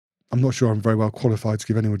I'm not sure I'm very well qualified to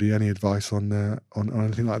give anybody any advice on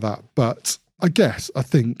anything like that. But I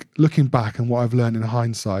think looking back and what I've learned in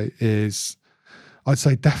hindsight is, I'd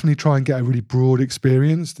say definitely try and get a really broad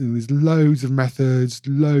experience. There's loads of methods,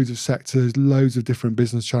 loads of sectors, loads of different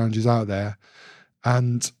business challenges out there.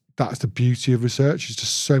 And that's the beauty of research. It's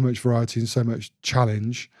just so much variety and so much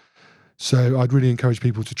challenge. So I'd really encourage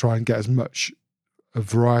people to try and get as much a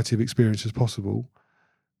variety of experience as possible.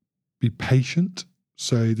 Be patient.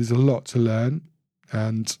 So there's a lot to learn,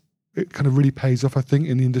 and it kind of really pays off, I think,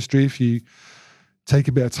 in the industry. If you take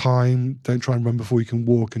a bit of time, don't try and run before you can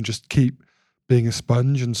walk, and just keep being a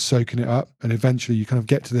sponge and soaking it up. And eventually you kind of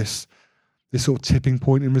get to this sort of tipping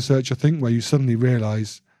point in research, I think, where you suddenly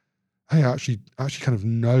realise, hey, I actually kind of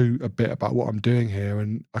know a bit about what I'm doing here,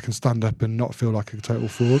 and I can stand up and not feel like a total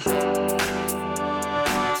fraud.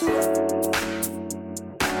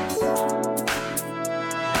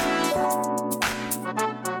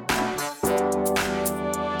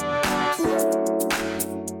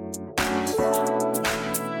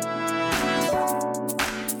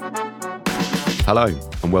 Hello,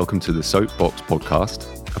 and welcome to the Soapbox podcast,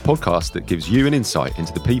 a podcast that gives you an insight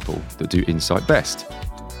into the people that do insight best.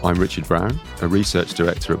 I'm Richard Brown, a research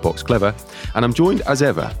director at Boxclever, and I'm joined as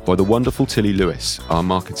ever by the wonderful Tilly Lewis, our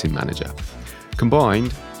marketing manager.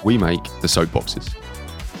 Combined, we make the Soapboxes.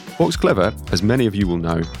 Boxclever, as many of you will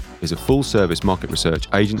know, is a full-service market research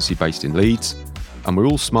agency based in Leeds, and we're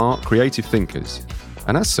all smart, creative thinkers.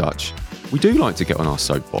 And as such, we do like to get on our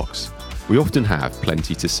soapbox. We often have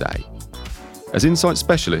plenty to say. As insight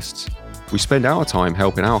specialists, we spend our time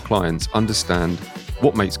helping our clients understand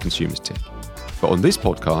what makes consumers tick. But on this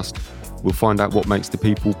podcast, we'll find out what makes the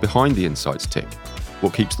people behind the insights tick,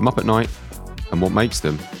 what keeps them up at night, and what makes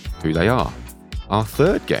them who they are. Our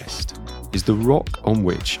third guest is the rock on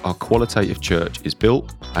which our qualitative church is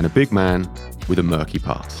built, and a big man with a murky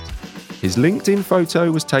past. His LinkedIn photo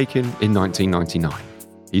was taken in 1999.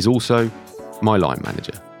 He's also my line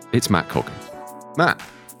manager. It's Matt Coggan. Matt,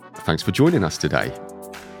 thanks for joining us today.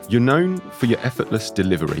 You're known for your effortless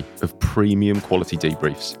delivery of premium quality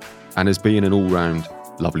debriefs and as being an all-round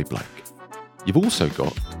lovely bloke. You've also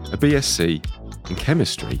got a BSc in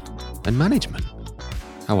chemistry and management.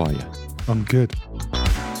 How are you? I'm good.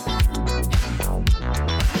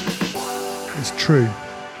 It's true,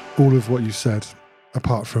 all of what you said,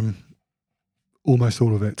 apart from almost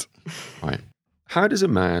all of it. Right. How does a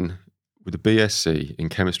man with a BSc in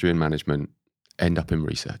chemistry and management end up in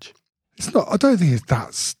research? I don't think it's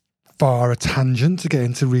that far a tangent to get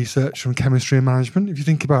into research from chemistry and management. If you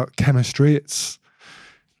think about chemistry, it's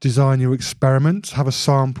design your experiment, have a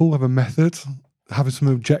sample, have a method, have some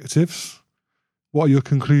objectives. What are your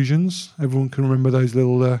conclusions? Everyone can remember those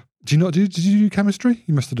little... Did you do chemistry?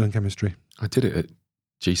 You must have done chemistry. I did it at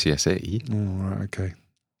GCSE. Oh, right, okay.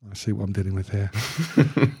 I see what I'm dealing with here.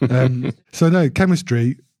 So no,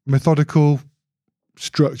 chemistry, methodical,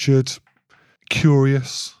 structured,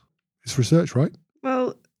 curious. It's research, right?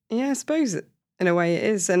 Well, yeah, I suppose in a way it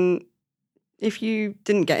is. And if you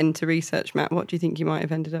didn't get into research, Matt, what do you think you might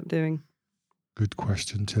have ended up doing? Good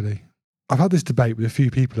question, Tilly. I've had this debate with a few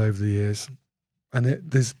people over the years, and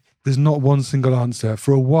there's not one single answer.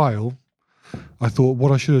 For a while, I thought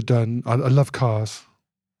what I should have done, I love cars,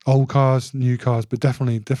 old cars, new cars, but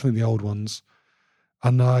definitely the old ones.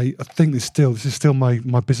 And I think this is still my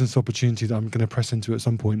business opportunity that I'm going to press into at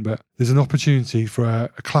some point. But there's an opportunity for a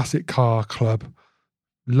classic car club,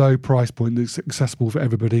 low price point that's accessible for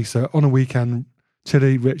everybody. So on a weekend,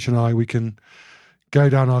 Tilly, Rich and I, we can go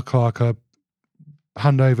down our car club,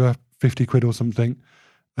 hand over 50 quid or something,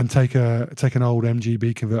 and take an old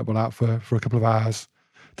MGB convertible out for a couple of hours,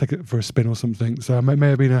 take it for a spin or something. So I may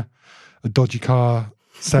have been a dodgy car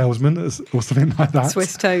salesman or something like that.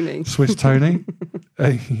 Swiss toning.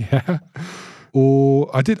 Yeah. Or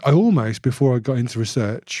I almost, before I got into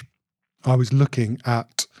research, I was looking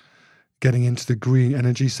at getting into the green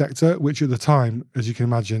energy sector, which at the time, as you can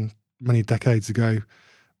imagine, many decades ago,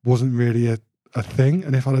 wasn't really a thing.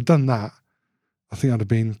 And if I'd have done that, I think I'd have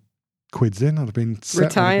been quids in. I'd have been set.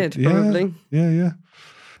 Retired, probably. Yeah.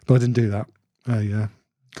 But I didn't do that.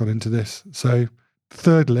 Got into this. So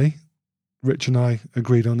thirdly, Rich and I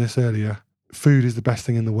agreed on this earlier. Food is the best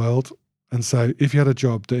thing in the world. And so if you had a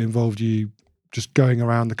job that involved you just going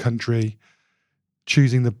around the country,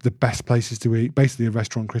 choosing the best places to eat, basically a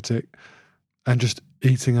restaurant critic, and just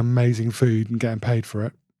eating amazing food and getting paid for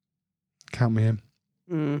it, count me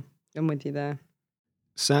in. I'm with you there.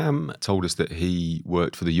 Sam told us that he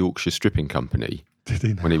worked for the Yorkshire Stripping Company. Did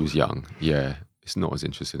he now? When he was young. Yeah, it's not as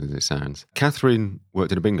interesting as it sounds. Catherine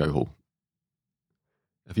worked in a bingo hall.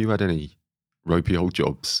 Have you had any ropey old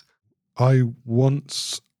jobs? I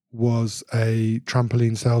once was a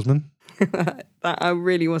trampoline salesman. That I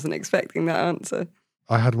really wasn't expecting that answer.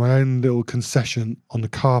 I had my own little concession on the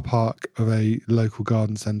car park of a local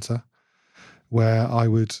garden centre where I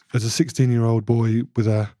would, as a 16-year-old boy with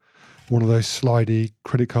one of those slidey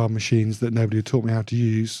credit card machines that nobody had taught me how to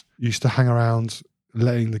use, used to hang around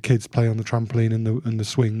letting the kids play on the trampoline and the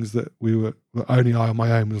swings that only I on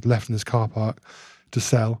my own was left in this car park to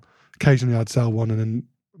sell. Occasionally I'd sell one and then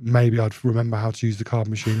maybe I'd remember how to use the card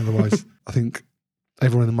machine. Otherwise, I think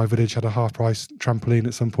everyone in my village had a half-price trampoline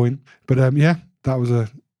at some point. But yeah, that was a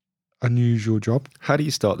unusual job. How do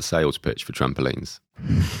you start the sales pitch for trampolines?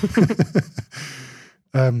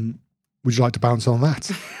 Would you like to bounce on that?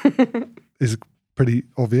 Is pretty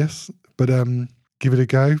obvious, but give it a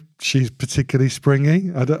go. She's particularly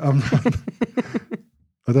springy. I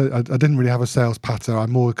didn't really have a sales patter. I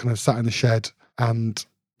more kind of sat in the shed and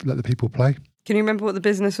let the people play. Can you remember what the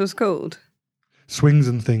business was called? Swings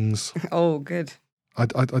and Things. Oh, good. I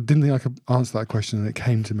didn't think I could answer that question, and it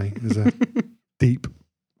came to me as a deep,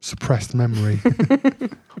 suppressed memory.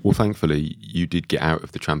 Well, thankfully, you did get out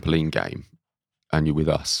of the trampoline game and you're with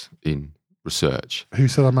us in research. Who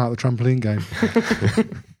said I'm out of the trampoline game?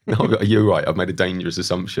 No, you're right. I've made a dangerous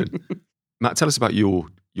assumption. Matt, tell us about your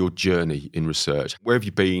journey in research. Where have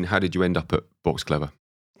you been? How did you end up at Boxclever?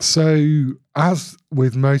 So, as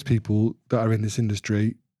with most people that are in this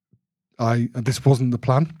industry, this wasn't the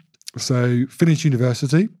plan. So, finished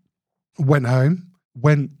university, went home,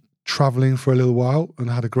 went travelling for a little while and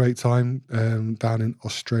had a great time down in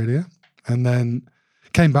Australia, and then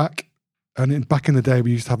came back. And back in the day,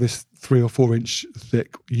 we used to have this 3 or 4 inch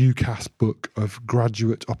thick UCAS book of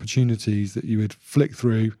graduate opportunities that you would flick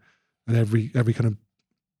through, and every kind of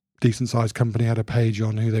decent sized company had a page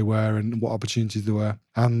on who they were and what opportunities there were.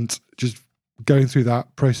 And just going through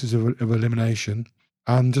that process of elimination,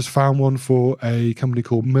 and just found one for a company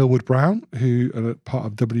called Millward Brown, who are part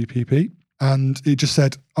of WPP. And it just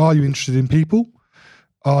said, are you interested in people?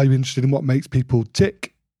 Are you interested in what makes people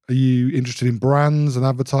tick? Are you interested in brands and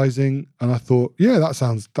advertising? And I thought, yeah, that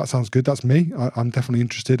sounds good. That's me. I'm definitely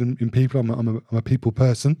interested in people. I'm a people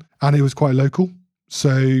person. And it was quite local.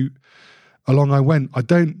 So along I went. I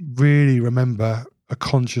don't really remember a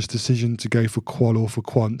conscious decision to go for qual or for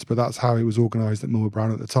quant, but that's how it was organised at Millward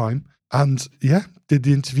Brown at the time. And yeah, did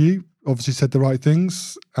the interview, obviously said the right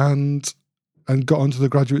things, and got onto the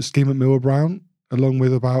graduate scheme at Millward Brown, along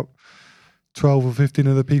with about 12 or 15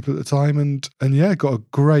 other people at the time, and yeah, got a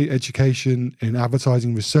great education in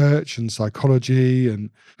advertising research and psychology and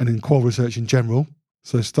in qual research in general.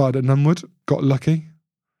 So started at Nunwood, got lucky.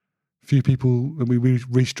 A few people, we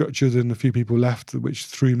restructured and a few people left, which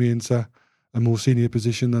threw me into a more senior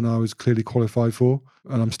position than I was clearly qualified for,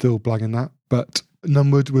 and I'm still blagging that. But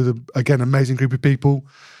Nunwood with, again, amazing group of people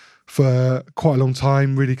for quite a long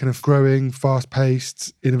time, really kind of growing,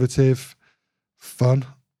 fast-paced, innovative, fun.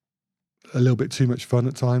 A little bit too much fun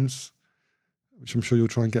at times, which I'm sure you'll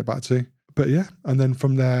try and get back to. But yeah, and then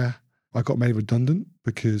from there, I got made redundant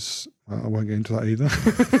because I won't get into that either.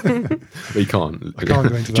 You can't. I can't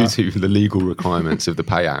go into that. Due to the legal requirements of the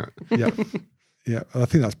payout. Yeah, I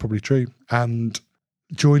think that's probably true. And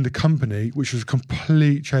joined a company which was a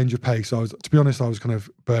complete change of pace. To be honest, I was kind of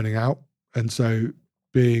burning out. And so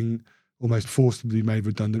being almost forced to be made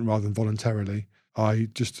redundant rather than voluntarily, I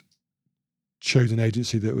just chose an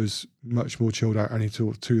agency that was much more chilled out, only two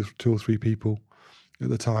or three people at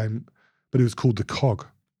the time, but it was called the Cog.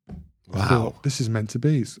 Wow. I thought, this is meant to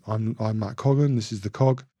be. I'm Matt Coggan, this is the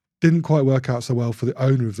Cog. Didn't quite work out so well for the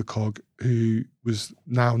owner of the Cog, who was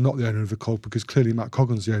now not the owner of the Cog, because clearly Matt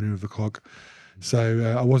Coggan's the owner of the Cog.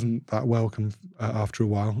 So I wasn't that welcome after a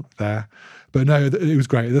while there. But no, it was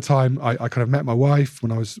great. At the time, I kind of met my wife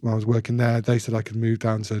when I was working there. They said I could move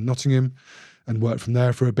down to Nottingham and work from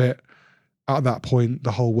there for a bit. At that point,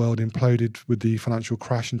 the whole world imploded with the financial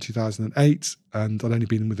crash in 2008, and I'd only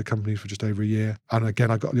been with the company for just over a year. And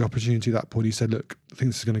again, I got the opportunity at that point. He said, look, I think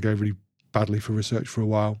this is going to go really badly for research for a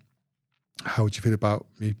while. How would you feel about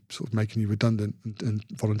me sort of making you redundant and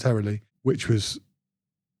voluntarily? Which was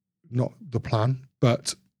not the plan,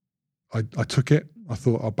 but I took it. I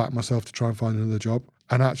thought I'll back myself to try and find another job.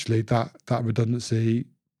 And actually that redundancy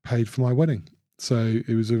paid for my wedding. So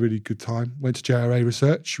it was a really good time. Went to JRA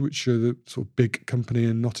Research, which are the sort of big company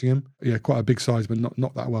in Nottingham. Yeah, quite a big size, but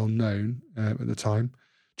not that well known at the time.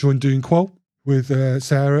 Joined doing qual with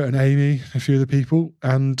Sarah and Amy, a few other people,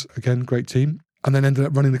 and again, great team. And then ended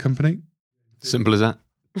up running the company. Simple as that.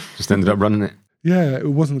 Just ended up running it. Yeah,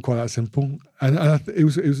 it wasn't quite that simple, and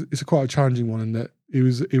it's quite a challenging one in that it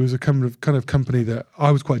was a kind of company that I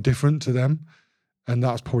was quite different to them, and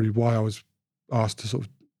that's probably why I was asked to sort of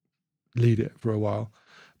lead it for a while.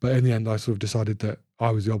 But in the end, I sort of decided that I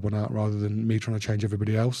was the odd one out rather than me trying to change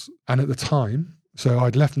everybody else. And at the time, so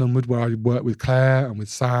I'd left Nunwood where I worked with Claire and with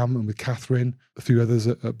Sam and with Catherine, a few others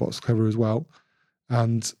at Boxclever as well.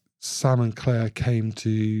 And Sam and Claire came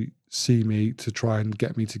to see me to try and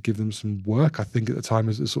get me to give them some work, I think at the time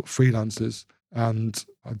as sort of freelancers. And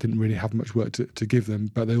I didn't really have much work to give them,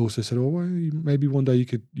 but they also said, "Oh, well, maybe one day you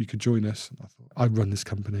could join us." And I thought, I run this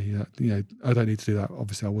company, I don't need to do that.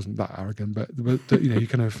 Obviously, I wasn't that arrogant, but you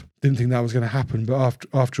kind of didn't think that was going to happen. But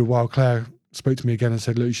after a while, Claire spoke to me again and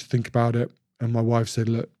said, "Look, you should think about it." And my wife said,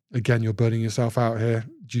 "Look, again, you're burning yourself out here.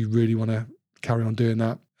 Do you really want to carry on doing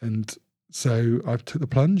that?" And so I took the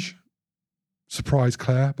plunge, surprised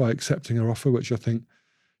Claire by accepting her offer, which I think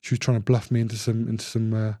she was trying to bluff me into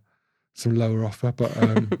some lower offer, but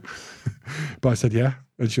but I said yeah,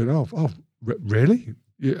 and she went, "Oh, really?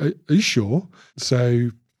 Are you sure?"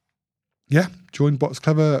 So yeah, joined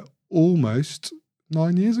Boxclever almost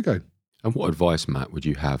 9 years ago. And what advice, Matt, would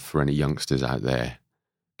you have for any youngsters out there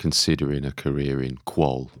considering a career in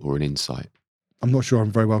qual or an insight? I'm not sure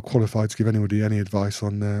I'm very well qualified to give anybody any advice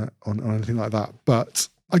on anything like that, but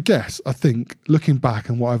I think looking back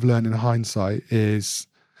and what I've learned in hindsight is,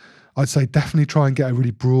 I'd say definitely try and get a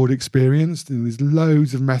really broad experience. There's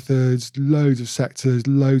loads of methods, loads of sectors,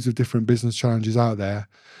 loads of different business challenges out there.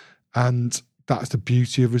 And that's the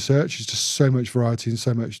beauty of research. It's just so much variety and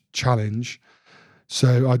so much challenge.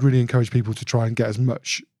 So I'd really encourage people to try and get as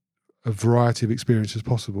much a variety of experience as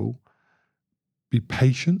possible. Be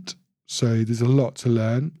patient. So there's a lot to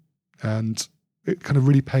learn. And it kind of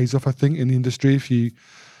really pays off, I think, in the industry. If you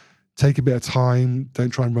take a bit of time, don't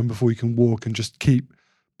try and run before you can walk, and just keep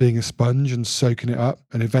being a sponge and soaking it up,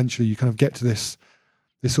 and eventually you kind of get to this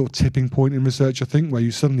sort of tipping point in research, I think, where you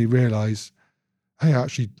suddenly realise, hey, I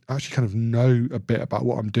actually kind of know a bit about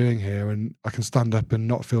what I'm doing here, and I can stand up and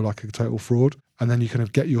not feel like a total fraud. And then you kind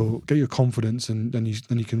of get your confidence, and then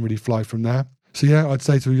you can really fly from there. So yeah, I'd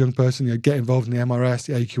say to a young person, get involved in the MRS,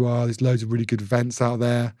 the AQR. There's loads of really good events out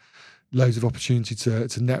there, loads of opportunity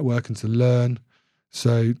to network and to learn.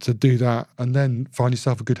 So to do that, and then find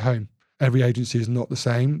yourself a good home. Every agency is not the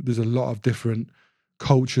same. There's a lot of different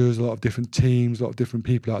cultures, a lot of different teams, a lot of different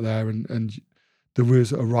people out there, and there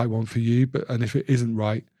is a right one for you. And if it isn't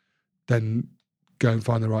right, then go and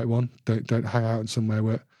find the right one. Don't hang out in somewhere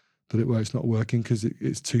where it's not working, because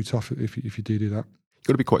it's too tough if you do that. You've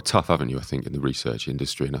got to be quite tough, haven't you, I think, in the research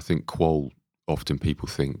industry. And I think qual, often people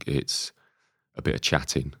think it's a bit of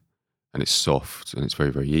chatting and it's soft and it's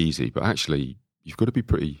very, very easy. But actually, you've got to be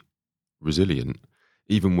pretty resilient.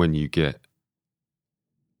 Even when you get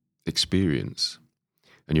experience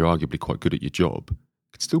and you're arguably quite good at your job,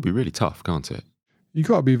 it can still be really tough, can't it? You've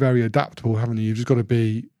got to be very adaptable, haven't you? You've just got to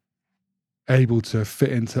be able to fit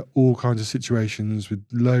into all kinds of situations with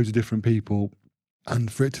loads of different people,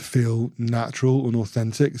 and for it to feel natural and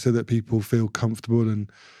authentic, so that people feel comfortable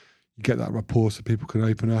and you get that rapport, so people can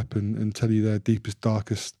open up and tell you their deepest,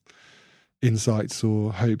 darkest insights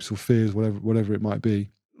or hopes or fears, whatever it might be.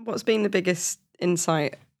 What's been the biggest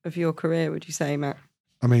insight of your career, would you say, Matt?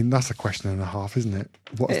 I mean, that's a question and a half, isn't it?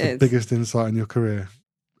 What's the biggest insight in your career?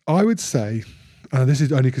 I would say, this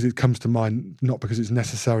is only because it comes to mind, not because it's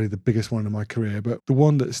necessarily the biggest one in my career, but the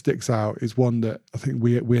one that sticks out is one that I think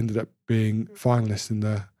we ended up being finalists in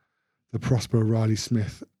the Prosper Riley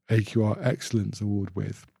Smith AQR Excellence Award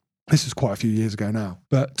with. This is quite a few years ago now,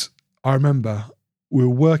 but I remember we were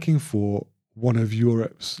working for one of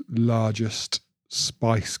Europe's largest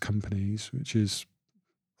spice companies,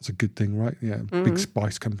 that's a good thing, right? Yeah, big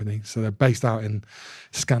spice company. So they're based out in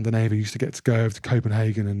Scandinavia. Used to get to go over to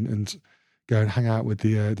Copenhagen and go and hang out with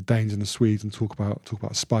the Danes and the Swedes and talk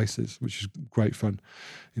about spices, which is great fun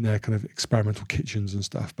in their kind of experimental kitchens and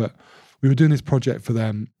stuff. But we were doing this project for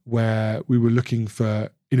them where we were looking for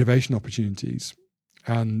innovation opportunities,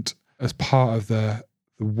 and as part of the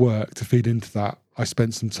work to feed into that, I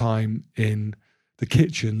spent some time in the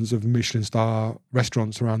kitchens of Michelin star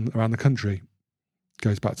restaurants around the country.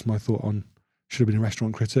 Goes back to my thought on should have been a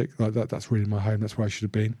restaurant critic. Like that's really my home. That's where I should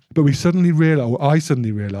have been. But I suddenly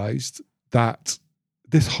realised that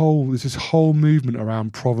this whole movement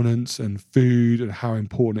around provenance and food and how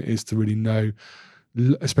important it is to really know,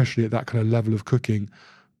 especially at that kind of level of cooking,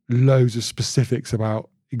 loads of specifics about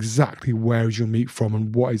exactly where is your meat from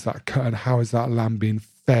and what is that cut and how is that lamb being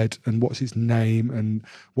fed and what's its name and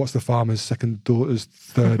what's the farmer's second daughter's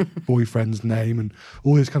third boyfriend's name and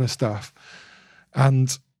all this kind of stuff.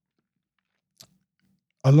 And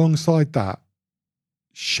alongside that,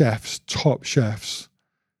 top chefs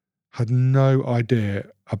had no idea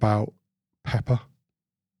about pepper.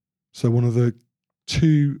 So one of the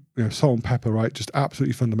two, salt and pepper, right, just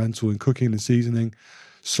absolutely fundamental in cooking and seasoning.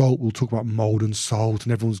 salt, we'll talk about mold and salt,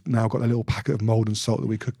 and everyone's now got their little packet of mold and salt that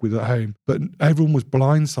we cook with at home. But everyone was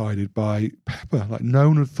blindsided by pepper. Like, no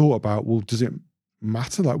one had thought about, well, does it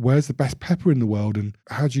matter? Like, where's the best pepper in the world, and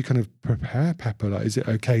how do you kind of prepare pepper? Like, is it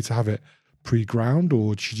okay to have it pre-ground,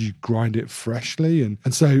 or should you grind it freshly?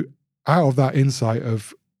 And so out of that insight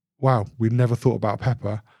of, wow, we've never thought about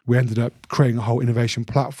pepper, we ended up creating a whole innovation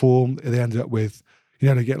platform. They ended up with,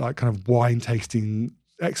 they get like kind of wine tasting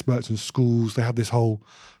experts in schools. They had this whole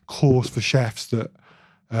course for chefs that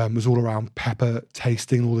was all around pepper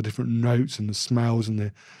tasting, all the different notes and the smells and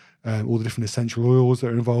the all the different essential oils that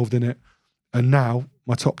are involved in it. And now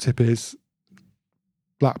my top tip is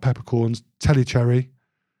black peppercorns, telly cherry.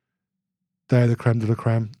 They're the creme de la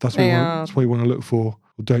creme. That's what you want to look for.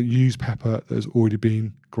 Don't use pepper that has already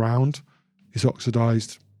been ground. It's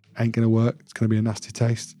oxidized. Ain't going to work. It's going to be a nasty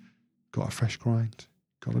taste. Got a fresh grind.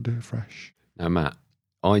 Got to do it fresh. Now, Matt,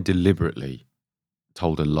 I deliberately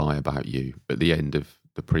told a lie about you at the end of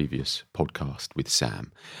the previous podcast with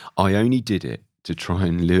Sam. I only did it to try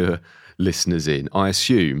and lure listeners in. I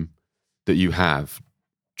assume that you have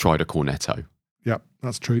tried a cornetto. Yep,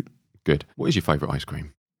 that's true. Good. What is your favourite ice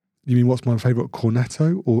cream? You mean what's my favourite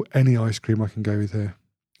cornetto, or any ice cream I can go with here?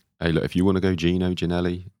 Hey, look, if you want to go Gino,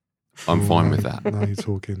 Ginelli, I'm fine with that. Now you're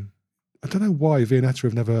talking. I don't know why Viennetta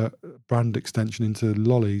have never brand extension into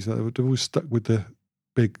lollies. They've always stuck with the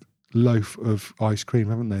big loaf of ice cream,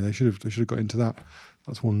 haven't they? They should have got into that.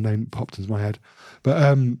 That's one name that popped into my head. But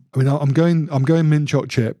I mean, I'm going mint choc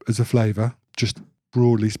chip as a flavour, just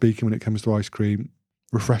broadly speaking when it comes to ice cream.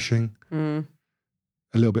 Refreshing. A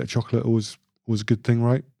little bit of chocolate always a good thing,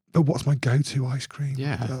 right? But what's my go-to ice cream?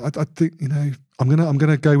 Yeah. I think, I'm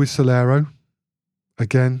gonna go with Solero.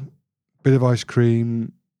 Again, bit of ice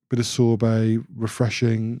cream, bit of sorbet,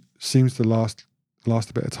 refreshing. Seems to last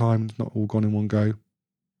a bit of time. It's not all gone in one go.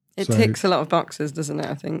 It ticks a lot of boxes, doesn't it,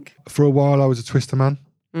 I think? For a while, I was a Twister man,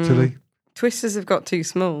 Tilly. Twisters have got too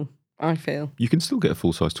small, I feel. You can still get a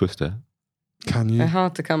full-size Twister. Can you? They're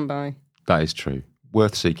hard to come by. That is true.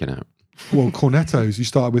 Worth seeking out. Well, cornettos, you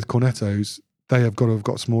started with cornettos. They have got to have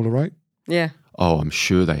got smaller, right? Yeah. Oh, I'm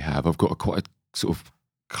sure they have. I've got quite a sort of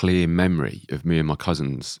clear memory of me and my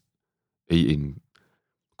cousins eating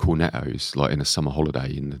cornettos like in a summer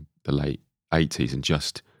holiday in the late 80s, and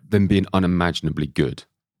just them being unimaginably good.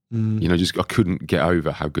 I couldn't get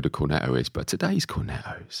over how good a cornetto is. But today's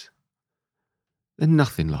cornettos, they're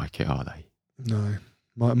nothing like it, are they? No.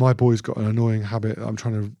 My boy's got an annoying habit. I'm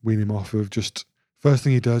trying to wean him off of just first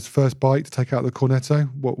thing he does, first bite to take out the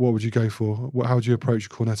cornetto. What would you go for? How would you approach a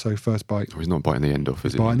cornetto first bite? Oh, he's not biting the end off,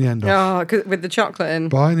 is he? Biting the end off. Oh, with the chocolate in.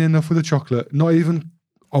 Biting the end off with the chocolate. Not even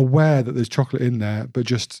aware that there's chocolate in there, but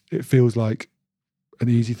just it feels like an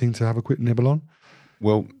easy thing to have a quick nibble on.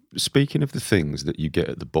 Well, speaking of the things that you get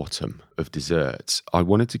at the bottom of desserts, I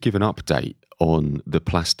wanted to give an update on the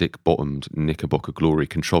plastic-bottomed Knickerbocker Glory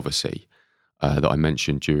controversy that I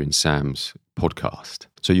mentioned during Sam's podcast.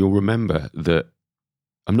 So you'll remember that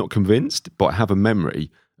I'm not convinced, but I have a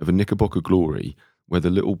memory of a Knickerbocker Glory where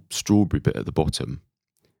the little strawberry bit at the bottom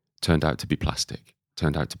turned out to be plastic,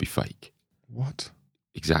 turned out to be fake. What?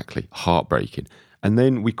 Exactly. Heartbreaking. And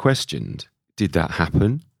then we questioned, did that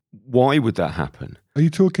happen? Why would that happen? Are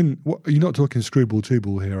you talking, are you not talking Screwball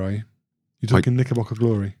 2-ball here, are you? You're talking Knickerbocker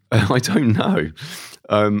Glory? I don't know.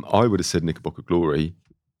 I would have said Knickerbocker Glory,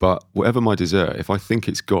 but whatever my dessert, if I think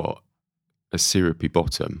it's got a syrupy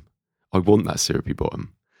bottom, I want that syrupy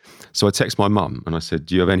bottom. So I text my mum and I said,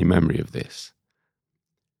 do you have any memory of this?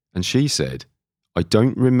 And she said, I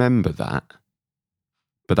don't remember that,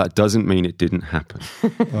 but that doesn't mean it didn't happen.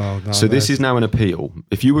 So this is now an appeal.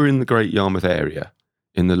 If you were in the Great Yarmouth area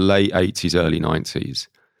in the late 80s, early 90s,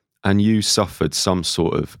 and you suffered some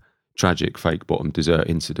sort of tragic fake bottom dessert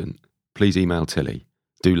incident, please email Tilly.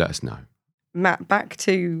 Do let us know. Matt, back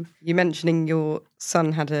to you mentioning your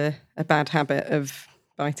son had a bad habit of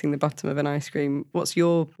biting the bottom of an ice cream. What's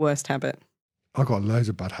your worst habit? I've got loads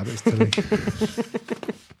of bad habits, Tilly.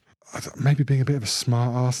 Maybe being a bit of a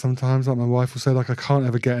smart ass sometimes. Like my wife will say, like, I can't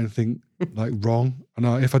ever get anything like wrong.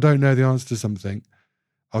 And if I don't know the answer to something,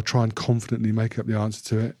 I'll try and confidently make up the answer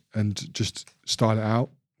to it and just style it out,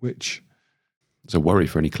 which... It's a worry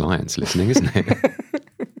for any clients listening, isn't it?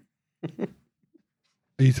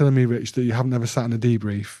 Are you telling me, Rich, that you haven't ever sat in a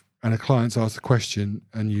debrief and a client's asked a question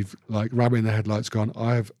and you've like rabbit in the headlights gone,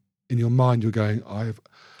 in your mind you're going, I have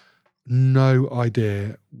no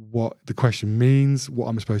idea what the question means, what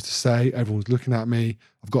I'm supposed to say. Everyone's looking at me.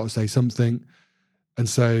 I've got to say something. And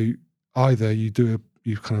so either you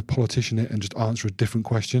kind of politician it and just answer a different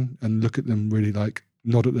question and look at them really like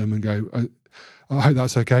nod at them and go, I hope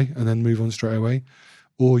that's okay, and then move on straight away.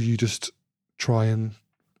 Or you just try and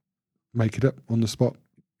make it up on the spot.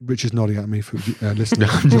 Rich is nodding at me for listening.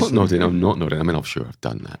 I'm not nodding. I'm not nodding. I mean, I'm sure I've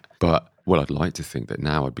done that. But I'd like to think that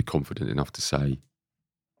now I'd be confident enough to say,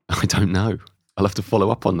 I don't know. I'll have to follow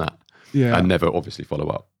up on that. Yeah. And never obviously follow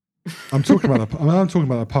up. I'm talking about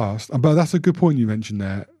the past, but that's a good point you mentioned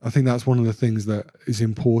there. I think that's one of the things that is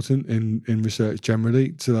important in research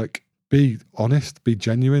generally, to like be honest, be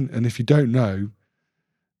genuine. And if you don't know,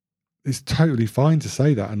 it's totally fine to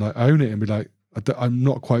say that and like own it and be like, I'm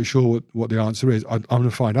not quite sure what the answer is. I'm going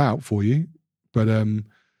to find out for you. But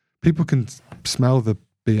people can smell the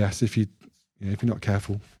BS if you're not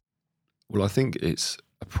careful. Well, I think it's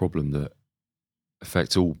a problem that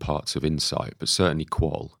affects all parts of insight, but certainly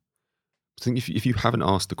qual. I think if you haven't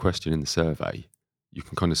asked the question in the survey, you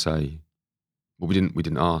can kind of say, well, we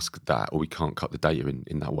didn't ask that, or we can't cut the data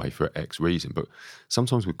in that way for X reason. But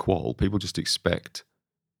sometimes with qual, people just expect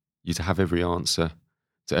you to have every answer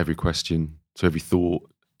to every question, to every thought,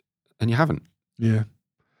 and you haven't. Yeah.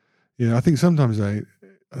 I think sometimes again,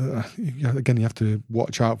 you have to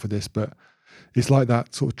watch out for this, but it's like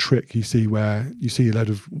that sort of trick you see where you see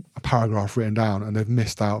a paragraph written down and they've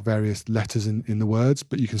missed out various letters in the words,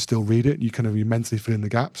 but you can still read it. You mentally fill in the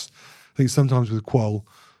gaps. I think sometimes with qual,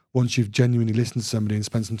 once you've genuinely listened to somebody and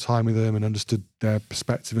spent some time with them and understood their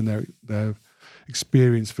perspective and their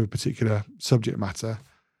experience for a particular subject matter,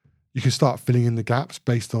 you can start filling in the gaps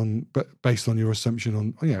based on your assumption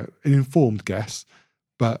on an informed guess.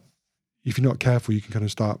 But if you're not careful, you can kind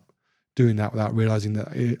of start doing that without realizing that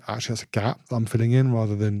actually that's a gap that I'm filling in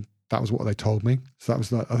rather than that was what they told me. So that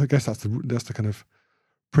was like, I guess that's the kind of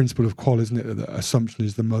principle of qual, isn't it? That the assumption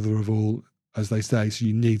is the mother of all, as they say. So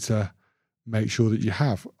you need to make sure that you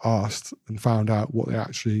have asked and found out what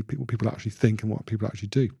people actually think and what people actually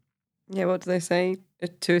do. Yeah, what do they say?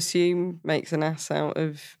 To assume makes an ass out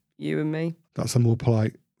of you and me. That's a more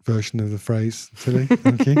polite version of the phrase, Tilly.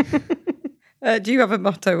 Thank you. Do you have a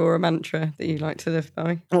motto or a mantra that you like to live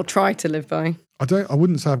by or try to live by? I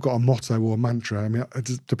wouldn't say I've got a motto or a mantra. I mean,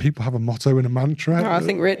 do people have a motto and a mantra? No, I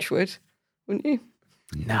think Rich would, wouldn't you?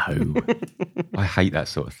 No. I hate that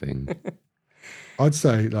sort of thing. I'd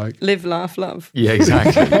say like... Live, laugh, love. Yeah,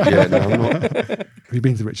 exactly. Yeah, no, I'm not. Have you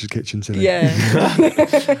been to Richard's kitchen today? Yeah.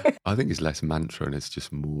 I think it's less mantra and it's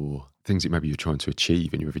just more things that maybe you're trying to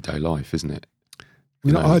achieve in your everyday life, isn't it?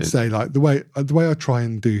 I'd say like the way I try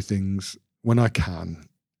and do things when I can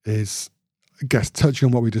is, I guess, touching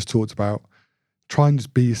on what we just talked about, try and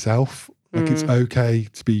just be yourself. Like it's okay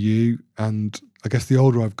to be you. And I guess the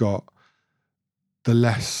older I've got, the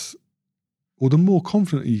less, or the more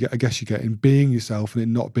confident you get in being yourself and it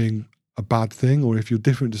not being a bad thing. Or if you're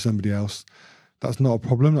different to somebody else, that's not a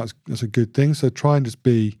problem. That's a good thing. So try and just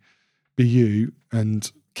be you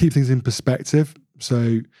and keep things in perspective.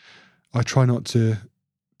 So I try not to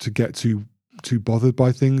get too bothered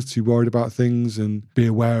by things, too worried about things, and be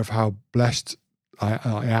aware of how blessed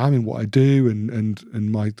I am in what I do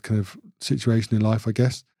and my kind of situation in life, I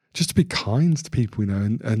guess. Just to be kind to people,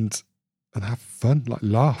 and have fun, like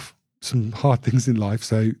laugh. Some hard things in life,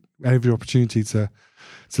 so every opportunity to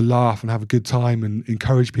laugh and have a good time and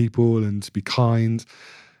encourage people and to be kind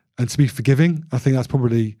and to be forgiving. I think that's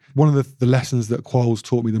probably one of the lessons that Qual's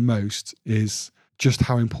taught me the most, is just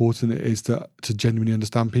how important it is to genuinely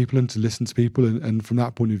understand people and to listen to people. And from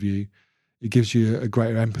that point of view, it gives you a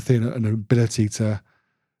greater empathy and an ability to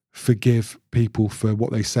forgive people for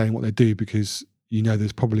what they say and what they do, because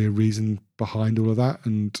there's probably a reason behind all of that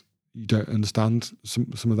and you don't understand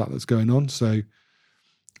some of that that's going on. So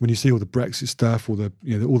when you see all the Brexit stuff, or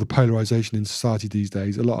all the polarization in society these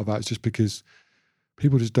days, a lot of that is just because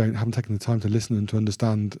people just haven't taken the time to listen and to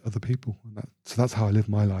understand other people. So that's how I live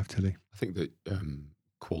my life, Tilly. I think that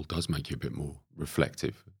qual does make you a bit more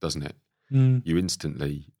reflective, doesn't it? You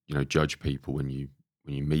instantly, judge people when you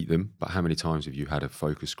meet them. But how many times have you had a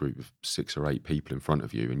focus group of 6 or 8 people in front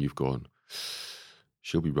of you and you've gone,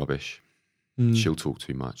 she'll be rubbish, she'll talk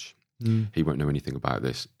too much, he won't know anything about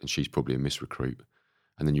this, and she's probably a misrecruit,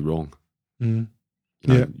 and then you're wrong.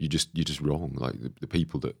 You're just wrong. Like the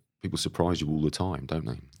people surprise you all the time, don't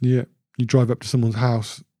they? Yeah, you drive up to someone's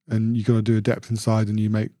house and you got to do a depth inside, and you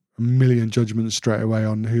make a million judgments straight away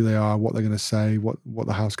on who they are, what they're going to say, what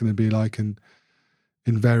the house is going to be like, and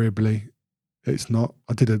invariably it's not.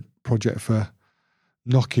 I did a project for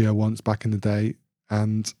Nokia once back in the day,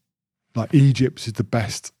 and like Egypt is the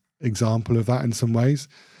best example of that in some ways.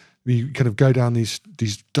 We kind of go down these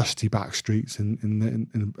dusty back streets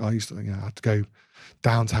in I used to I had to go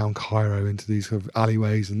downtown Cairo into these sort of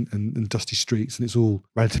alleyways and dusty streets, and it's all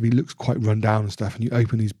relatively looks quite run down and stuff, and you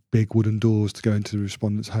open these big wooden doors to go into the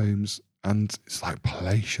respondents' homes, and it's like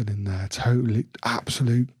palatial in there, totally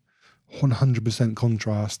absolute 100%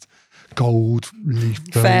 contrast, gold, leaf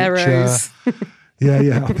furniture. Pharaohs.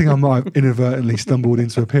 Yeah. I think I might have inadvertently stumbled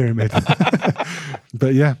into a pyramid.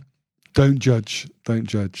 But yeah, don't judge. Don't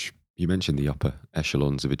judge. You mentioned the upper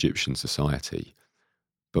echelons of Egyptian society,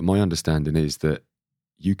 but my understanding is that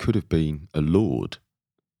you could have been a lord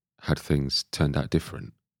had things turned out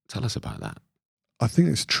different. Tell us about that. I think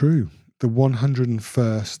it's true. The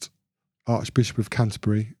 101st Archbishop of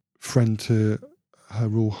Canterbury, friend to Her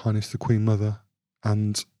Royal Highness the Queen Mother,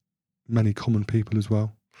 and many common people as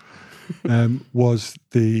well, was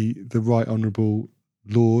the Right Honourable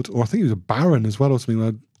Lord, or I think he was a Baron as well, or something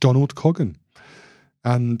like Donald Coggan.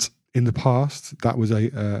 And in the past, that was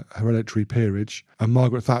a hereditary peerage. And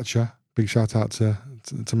Margaret Thatcher, big shout out to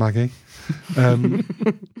Maggie,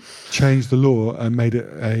 changed the law and made it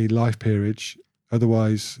a life peerage.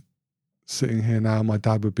 Otherwise, sitting here now, my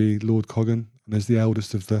dad would be Lord Coggan, and as the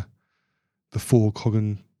eldest of the four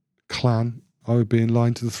Coggan clan, I would be in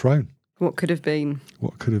line to the throne. What could have been?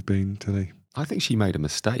 What could have been, Tilly? I think she made a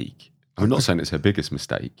mistake. I'm not saying it's her biggest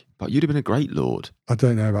mistake, but you'd have been a great lord. I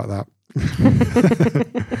don't know about that.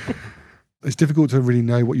 It's difficult to really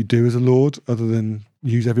know what you do as a lord, other than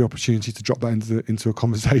use every opportunity to drop that into a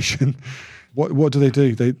conversation. What do they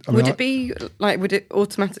do? Would it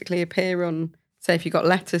automatically appear on, say, if you got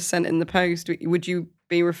letters sent in the post, would you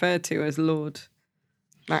be referred to as Lord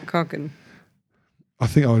Matt Coggan? I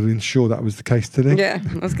think I would ensure that was the case today. Yeah,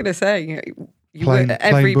 I was going to say.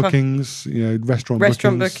 Plane bookings, restaurant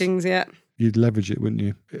bookings, yeah. You'd leverage it, wouldn't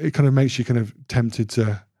you? It kind of makes you kind of tempted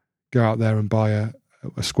to go out there and buy a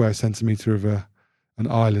square centimetre of an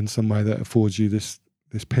island somewhere that affords you this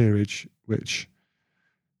peerage, which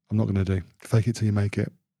I'm not going to do. Fake it till you make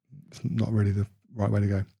it. It's not really the right way to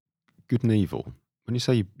go. Good and evil. When you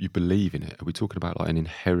say you believe in it, are we talking about like an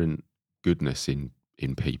inherent goodness in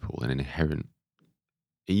people and an inherent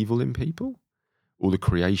evil in people? Or the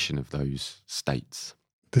creation of those states?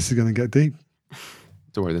 This is going to get deep.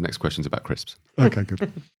 Don't worry, the next question's about crisps. Okay,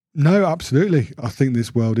 good. No, absolutely. I think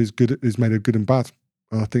this world is made of good and bad.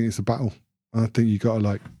 And I think it's a battle. And I think you got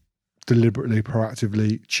to deliberately,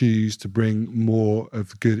 proactively choose to bring more of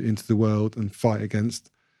the good into the world and fight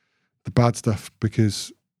against the bad stuff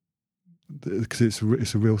because it's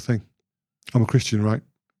a real thing. I'm a Christian, right?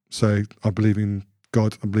 So I believe in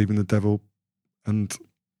God. I believe in the devil, and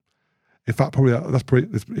in fact, that's probably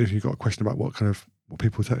if you've got a question about what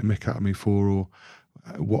people take the mick out of me for, or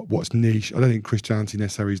what's niche. I don't think Christianity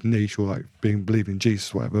necessarily is niche or believing in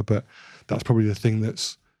Jesus or whatever, but that's probably the thing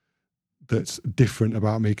that's different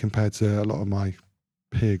about me compared to a lot of my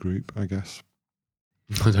peer group, I guess.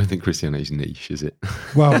 I don't think Christianity is niche, is it?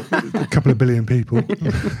 Well, a couple of billion people.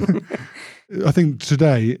 I think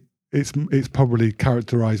today it's probably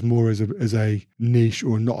characterised more as a niche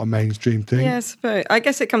or not a mainstream thing. Yes, but I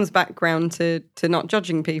guess it comes back round to not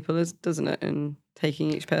judging people, doesn't it, and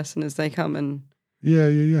taking each person as they come. And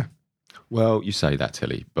yeah. Well, you say that,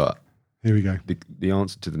 Tilly, but here we go. The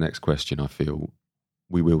answer to the next question, I feel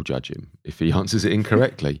we will judge him if he answers it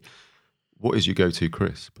incorrectly. What is your go-to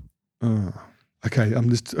crisp? Okay,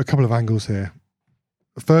 there's a couple of angles here.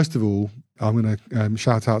 First of all, I'm going to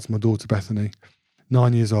shout out to my daughter Bethany.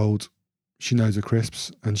 9 years old, she knows her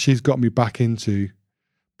crisps, and she's got me back into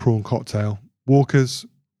prawn cocktail. Walker's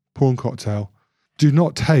prawn cocktail do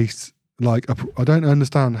not taste like I don't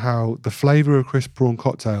understand how the flavour of a crisp prawn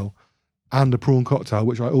cocktail and a prawn cocktail,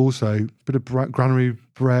 which I also bit of granary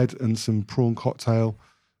bread and some prawn cocktail.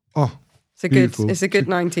 Oh, it's a good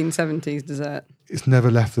 1970s dessert. It's never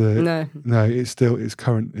left the no. It's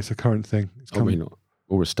current. It's a current thing. It's not,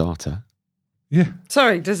 or a starter. Yeah.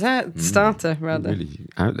 Sorry, dessert starter rather. Really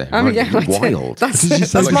out there. Oh, right? yeah, Wild.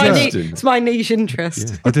 That's my niche interest.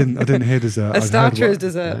 Yeah. I didn't hear dessert. A starter is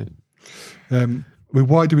dessert. No.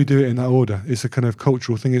 Why do we do it in that order? It's a kind of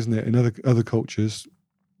cultural thing, isn't it? In other cultures,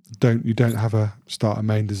 you don't have a starter,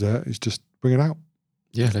 main, dessert. It's just bring it out.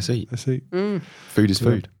 Yeah, let's eat. Food is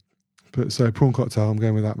food. But so prawn cocktail, I'm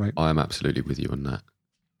going with that, mate. I am absolutely with you on that.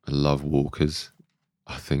 I love Walker's.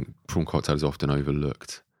 I think prawn cocktail is often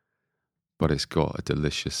overlooked, but it's got a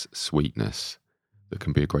delicious sweetness that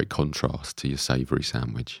can be a great contrast to your savoury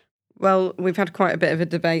sandwich. Well, we've had quite a bit of a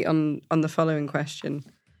debate on the following question.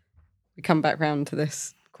 We come back round to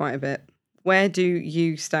this quite a bit. Where do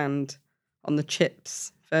you stand on the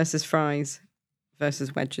chips versus fries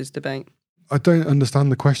versus wedges debate? I don't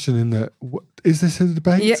understand the question in that. Is this a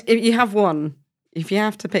debate? Yeah, if you have one, if you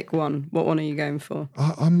have to pick one, what one are you going for?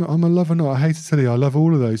 I'm a lover, not. I hate to tell you, I love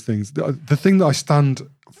all of those things. The thing that I stand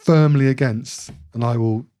firmly against, and I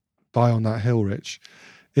will die on that hill, Rich,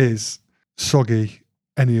 is soggy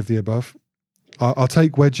any of the above. I'll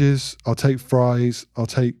take wedges, I'll take fries, I'll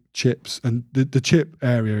take chips. And the chip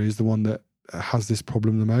area is the one that has this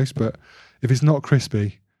problem the most. But if it's not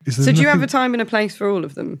crispy... So do you have a time and a place for all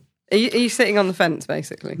of them? Are you sitting on the fence,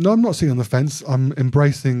 basically? No, I'm not sitting on the fence. I'm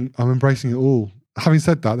embracing it all. Having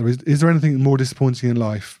said that, is there anything more disappointing in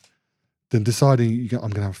life than deciding I'm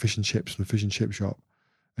going to have fish and chips from the fish and chip shop?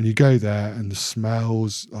 And you go there and the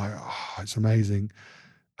smells, like, it's amazing.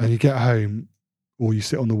 And you get home or you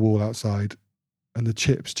sit on the wall outside and the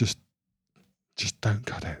chips just don't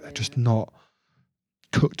cut it. They're just not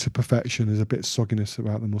cooked to perfection. There's a bit of sogginess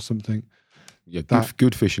about them or something. Yeah,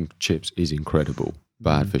 good fish and chips is incredible.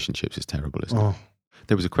 Bad fish and chips is terrible, isn't it?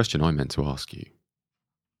 There was a question I meant to ask you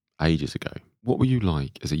ages ago. What were you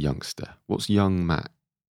like as a youngster? What's young Matt?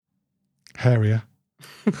 Hairier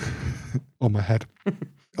on my head.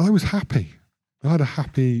 I was happy. I had a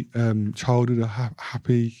happy childhood, a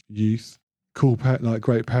happy youth. Cool,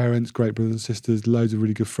 great parents, great brothers and sisters, loads of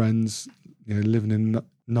really good friends. Living in a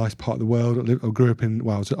nice part of the world. I grew up in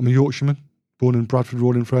Wales. I'm a Yorkshireman, born in Bradford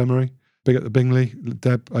Royal Infirmary. Big at the Bingley,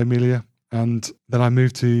 Deb, Amelia. And then I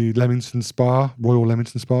moved to Royal Leamington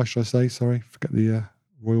Spa, should I say? Sorry, forget the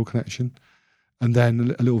royal connection. And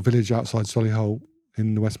then a little village outside Solihull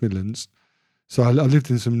in the West Midlands. So I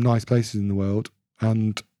lived in some nice places in the world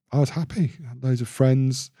and I was happy. I had loads of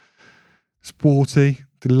friends, sporty,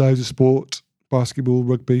 did loads of sport, basketball,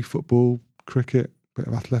 rugby, football, cricket, bit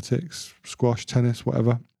of athletics, squash, tennis,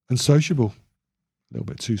 whatever. And sociable, a little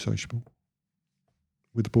bit too sociable.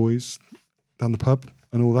 With the boys down the pub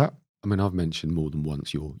and all that. I mean, I've mentioned more than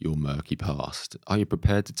once your murky past. Are you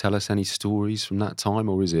prepared to tell us any stories from that time,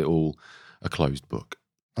 or is it all a closed book?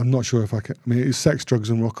 I'm not sure if I can. I mean, it's sex, drugs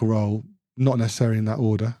and rock and roll, not necessarily in that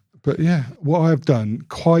order. But yeah, what I've done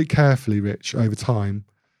quite carefully, Rich, over time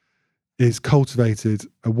is cultivated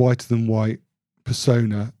a whiter than white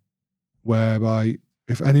persona whereby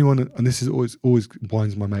if anyone, and this is always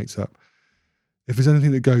winds my mates up, if there's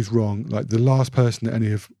anything that goes wrong, like the last person that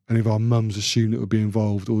any of our mums assumed that would be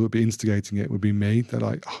involved or would be instigating it would be me. They're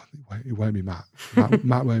like, it won't be Matt.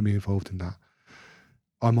 Matt won't be involved in that.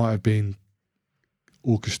 I might have been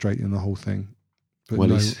orchestrating the whole thing. But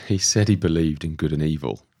well, he said he believed in good and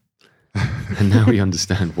evil. And now we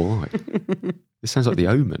understand why. This sounds like The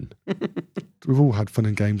Omen. We've all had fun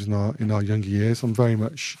and games in our younger years. I'm very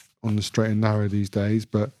much on the straight and narrow these days,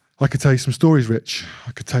 but I could tell you some stories, Rich.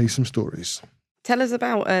 I could tell you some stories. Tell us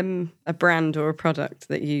about a brand or a product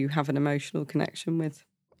that you have an emotional connection with.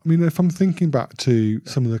 I mean, if I'm thinking back to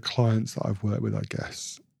some of the clients that I've worked with, I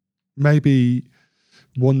guess, maybe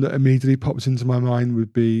one that immediately pops into my mind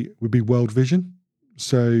would be World Vision.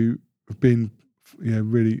 So I've been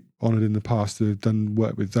really honoured in the past to have done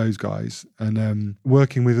work with those guys and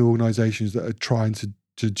working with organisations that are trying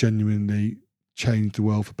to genuinely change the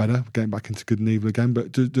world for better, getting back into good and evil again,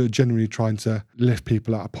 but generally trying to lift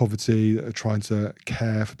people out of poverty, that are trying to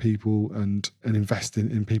care for people and invest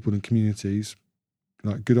in people and communities.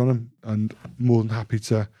 Like, good on them, and more than happy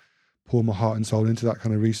to pour my heart and soul into that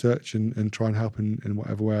kind of research and try and help in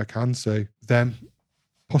whatever way I can. So them,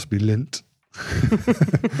 possibly Lint.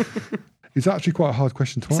 It's actually quite a hard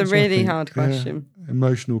question to answer. It's a really hard question. Yeah,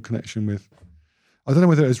 emotional connection with. I don't know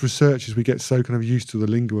whether as researchers we get so kind of used to the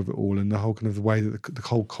lingo of it all and the whole kind of the way that the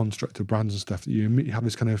whole construct of brands and stuff that you have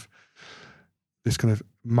this kind of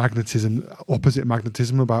magnetism, opposite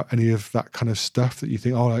magnetism about any of that kind of stuff that you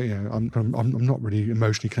think, I'm not really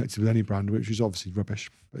emotionally connected with any brand, which is obviously rubbish.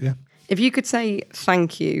 But yeah. If you could say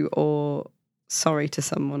thank you or sorry to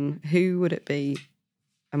someone, who would it be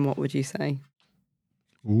and what would you say?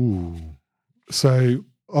 Ooh. So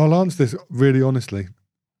I'll answer this really honestly.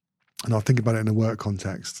 And I'll think about it in a work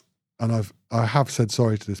context. And I have said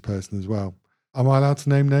sorry to this person as well. Am I allowed to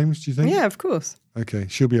name names, do you think? Yeah, of course. Okay,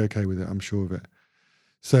 she'll be okay with it, I'm sure of it.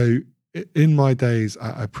 So in my days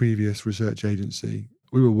at a previous research agency,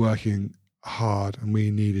 we were working hard and we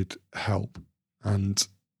needed help. And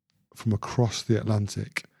from across the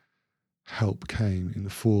Atlantic, help came in the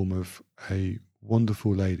form of a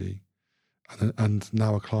wonderful lady and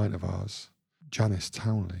now a client of ours, Janice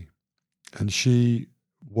Townley. And she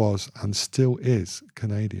was and still is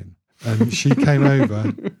Canadian. And she came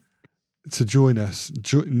over to join us.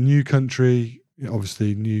 New country,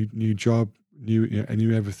 obviously new job, knew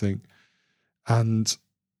everything. And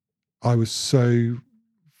I was so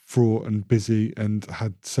fraught and busy and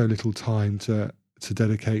had so little time to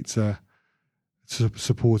dedicate to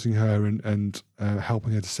supporting her and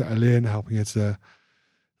helping her to settle in, helping her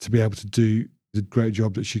to be able to do the great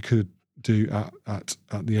job that she could do at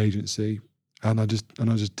the agency. And I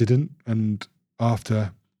just didn't. And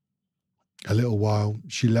after a little while,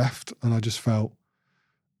 she left, and I just felt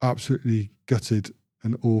absolutely gutted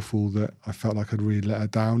and awful that I felt like I'd really let her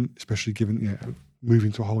down, especially given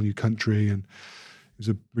moving to a whole new country, and it was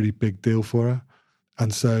a really big deal for her.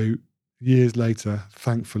 And so years later,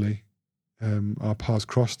 thankfully, our paths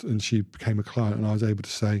crossed and she became a client, and I was able to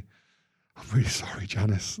say, I'm really sorry,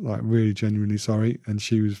 Janice, like really genuinely sorry. And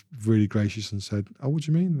she was really gracious and said, oh, what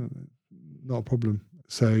do you mean? Not a problem.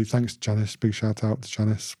 So thanks, Janice. Big shout out to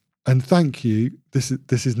Janice. And thank you. This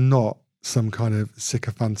is not some kind of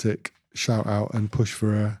sycophantic shout out and push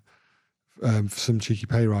for some cheeky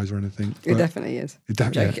pay rise or anything. It definitely is.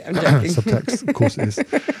 I'm joking. Subtext, of course it is.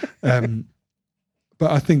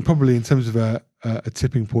 But I think probably in terms of a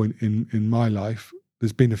tipping point in my life,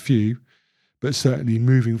 there's been a few, but certainly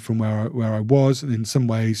moving from where I was, and in some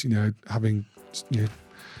ways, having, we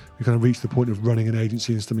kind of reached the point of running an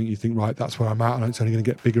agency and something you think, right, that's where I'm at, and it's only going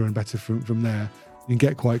to get bigger and better from there. You can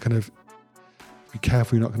get quite kind of, be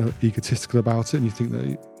careful you're not kind of egotistical about it, and you think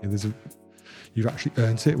that you've actually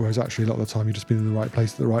earned it, whereas actually a lot of the time you've just been in the right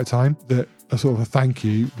place at the right time. That a sort of a thank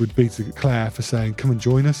you would be to Claire for saying, come and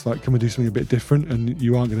join us, like come and do something a bit different, and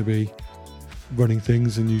you aren't going to be running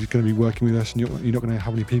things, and you're going to be working with us, and you're not going to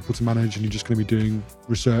have any people to manage, and you're just going to be doing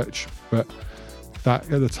research. But that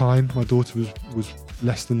at the time, my daughter was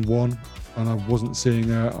less than 1, and I wasn't seeing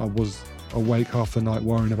her. I was awake half the night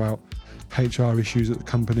worrying about HR issues at the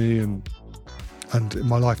company, and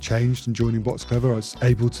my life changed in joining Boxclever. I was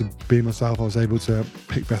able to be myself. I was able to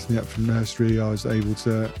pick Bethany up from nursery. I was able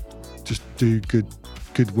to just do good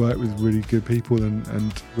work with really good people,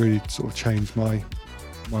 and really sort of change my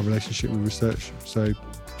relationship with research. So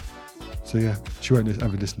yeah, she won't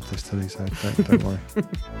ever listen to this, Tilly, so don't worry.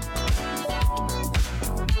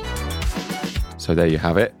 So there you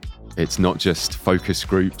have it. It's not just focus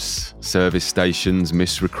groups, service stations,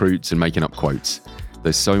 misrecruits and making up quotes.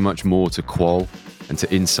 There's so much more to Qual and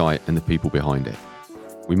to Insight and the people behind it.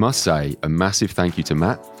 We must say a massive thank you to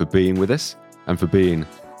Matt for being with us and for being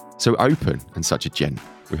so open and such a gent.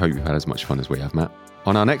 We hope you've had as much fun as we have, Matt.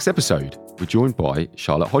 On our next episode, we're joined by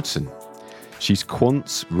Charlotte Hodgson. She's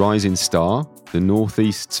Quant's rising star, the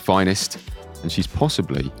Northeast's finest, and she's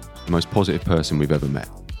possibly the most positive person we've ever met.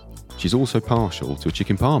 She's also partial to a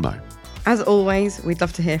chicken parmo. As always, we'd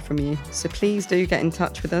love to hear from you, so please do get in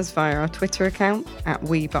touch with us via our Twitter account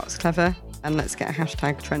 @WeBoxClever, and let's get a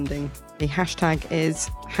hashtag trending. The hashtag is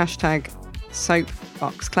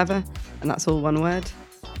 #SoapboxClever, and that's all one word.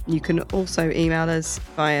 You can also email us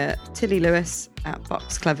via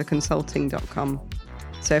tillylewis@boxcleverconsulting.com.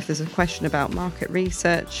 So if there's a question about market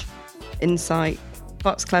research, Insight,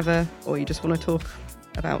 Boxclever, or you just want to talk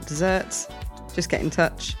about desserts, just get in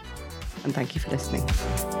touch. And thank you for listening.